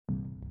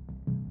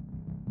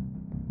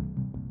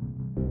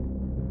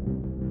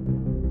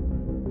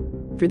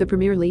For the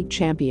Premier League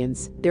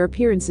champions, their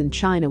appearance in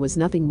China was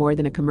nothing more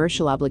than a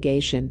commercial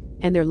obligation,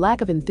 and their lack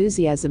of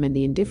enthusiasm and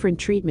the indifferent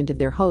treatment of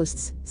their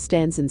hosts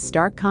stands in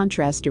stark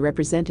contrast to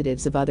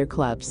representatives of other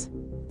clubs.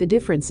 The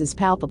difference is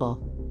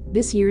palpable.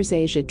 This year's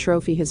Asia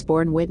Trophy has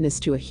borne witness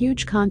to a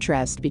huge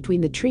contrast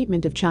between the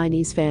treatment of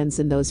Chinese fans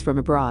and those from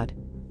abroad.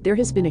 There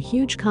has been a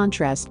huge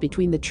contrast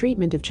between the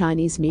treatment of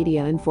Chinese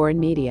media and foreign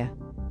media.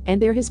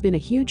 And there has been a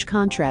huge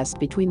contrast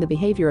between the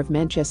behavior of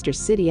Manchester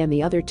City and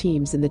the other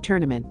teams in the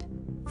tournament.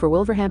 For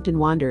Wolverhampton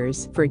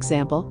Wanderers, for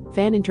example,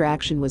 fan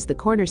interaction was the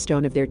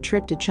cornerstone of their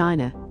trip to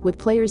China, with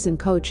players and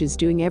coaches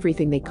doing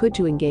everything they could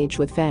to engage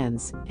with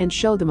fans and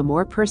show them a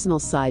more personal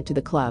side to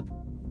the club.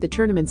 The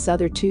tournament's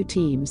other two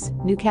teams,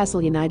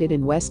 Newcastle United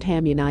and West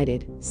Ham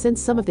United, sent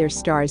some of their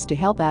stars to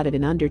help out at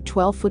an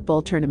under-12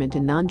 football tournament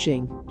in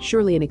Nanjing,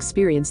 surely an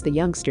experience the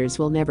youngsters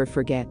will never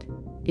forget.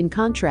 In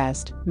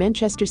contrast,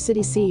 Manchester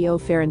City CEO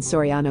Ferran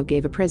Soriano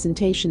gave a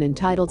presentation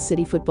entitled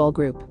City Football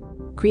Group,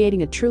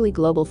 creating a truly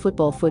global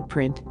football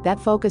footprint that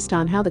focused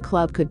on how the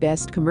club could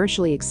best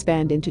commercially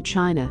expand into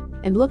China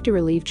and look to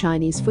relieve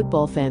Chinese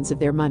football fans of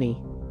their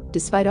money.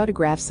 Despite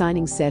autograph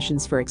signing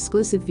sessions for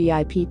exclusive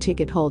VIP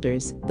ticket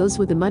holders, those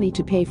with the money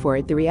to pay for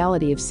it, the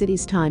reality of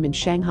City's time in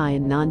Shanghai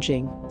and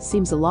Nanjing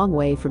seems a long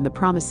way from the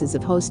promises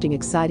of hosting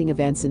exciting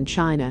events in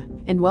China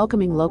and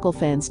welcoming local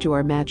fans to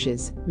our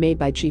matches, made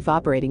by Chief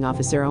Operating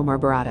Officer Omar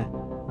Barada.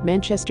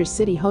 Manchester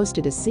City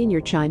hosted a senior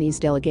Chinese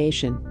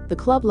delegation. The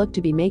club looked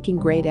to be making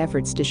great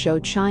efforts to show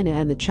China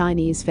and the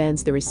Chinese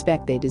fans the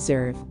respect they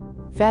deserve.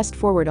 Fast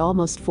forward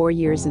almost 4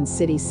 years and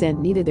City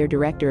sent neither their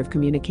director of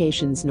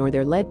communications nor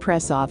their lead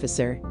press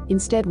officer,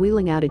 instead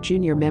wheeling out a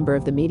junior member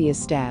of the media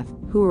staff,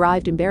 who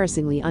arrived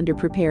embarrassingly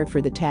underprepared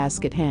for the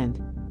task at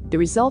hand. The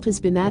result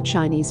has been that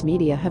Chinese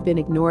media have been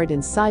ignored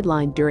and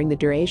sidelined during the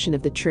duration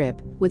of the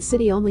trip, with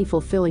City only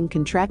fulfilling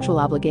contractual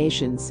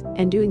obligations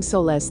and doing so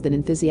less than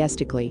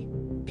enthusiastically.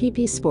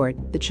 PP Sport,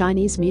 the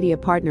Chinese media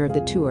partner of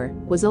the tour,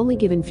 was only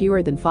given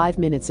fewer than 5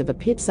 minutes of a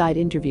pit-side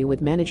interview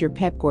with manager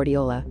Pep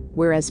Guardiola,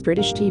 whereas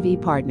British TV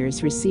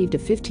partners received a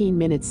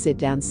 15-minute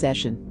sit-down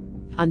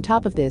session. On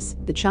top of this,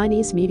 the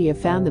Chinese media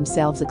found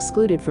themselves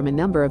excluded from a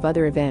number of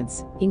other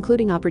events,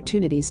 including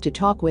opportunities to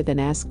talk with and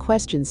ask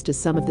questions to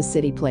some of the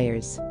City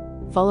players.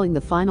 Following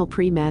the final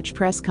pre-match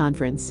press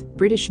conference,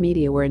 British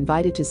media were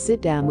invited to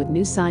sit down with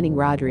new signing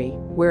Rodri,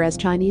 whereas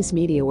Chinese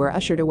media were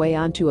ushered away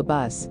onto a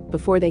bus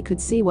before they could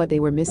see what they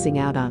were missing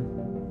out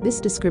on. This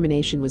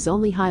discrimination was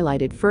only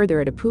highlighted further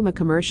at a Puma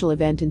commercial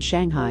event in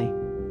Shanghai.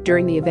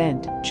 During the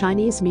event,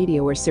 Chinese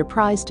media were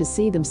surprised to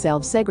see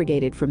themselves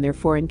segregated from their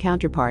foreign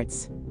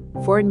counterparts.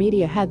 Foreign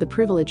media had the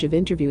privilege of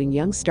interviewing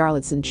young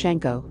starlet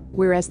Zinchenko,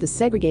 whereas the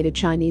segregated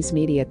Chinese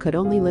media could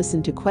only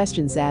listen to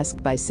questions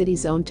asked by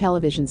City's own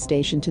television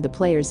station to the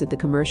players at the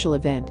commercial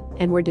event,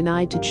 and were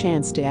denied the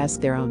chance to ask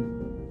their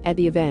own. At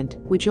the event,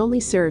 which only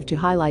served to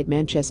highlight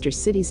Manchester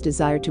City's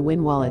desire to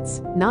win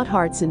wallets, not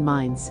hearts and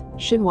minds,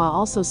 Xinhua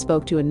also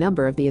spoke to a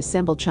number of the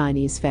assembled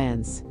Chinese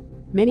fans.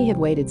 Many had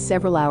waited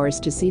several hours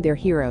to see their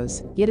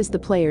heroes, yet as the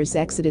players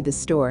exited the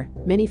store,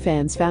 many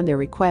fans found their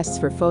requests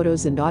for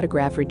photos and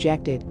autograph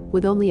rejected,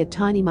 with only a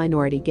tiny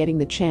minority getting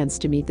the chance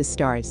to meet the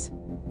stars.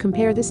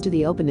 Compare this to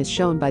the openness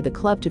shown by the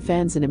club to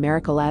fans in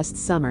America last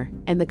summer,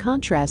 and the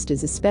contrast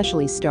is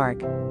especially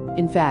stark.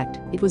 In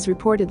fact, it was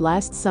reported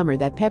last summer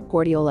that Pep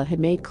Guardiola had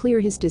made clear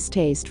his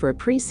distaste for a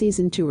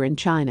pre-season tour in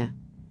China.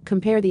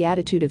 Compare the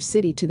attitude of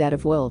City to that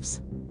of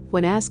Wolves.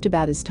 When asked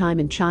about his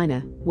time in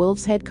China,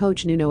 Wolves head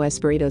coach Nuno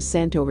Espirito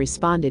Santo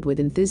responded with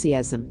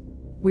enthusiasm.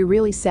 "We're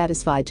really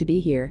satisfied to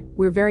be here,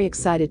 we're very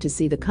excited to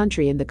see the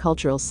country and the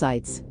cultural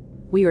sites.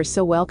 We are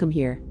so welcome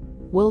here."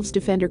 Wolves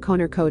defender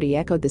Conor Coady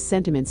echoed the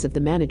sentiments of the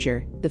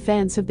manager. "The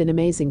fans have been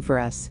amazing for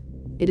us.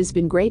 It has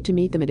been great to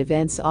meet them at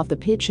events off the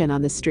pitch and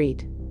on the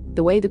street.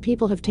 The way the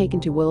people have taken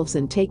to Wolves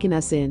and taken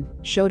us in,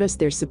 showed us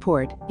their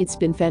support, it's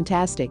been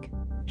fantastic."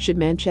 Should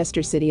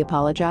Manchester City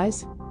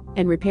apologize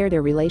and repair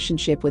their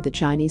relationship with the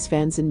Chinese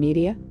fans and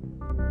media?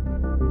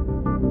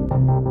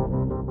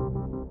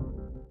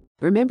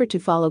 Remember to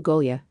follow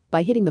Golia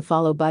by hitting the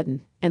follow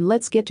button, and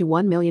let's get to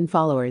 1 million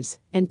followers,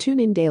 and tune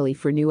in daily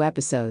for new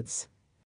episodes.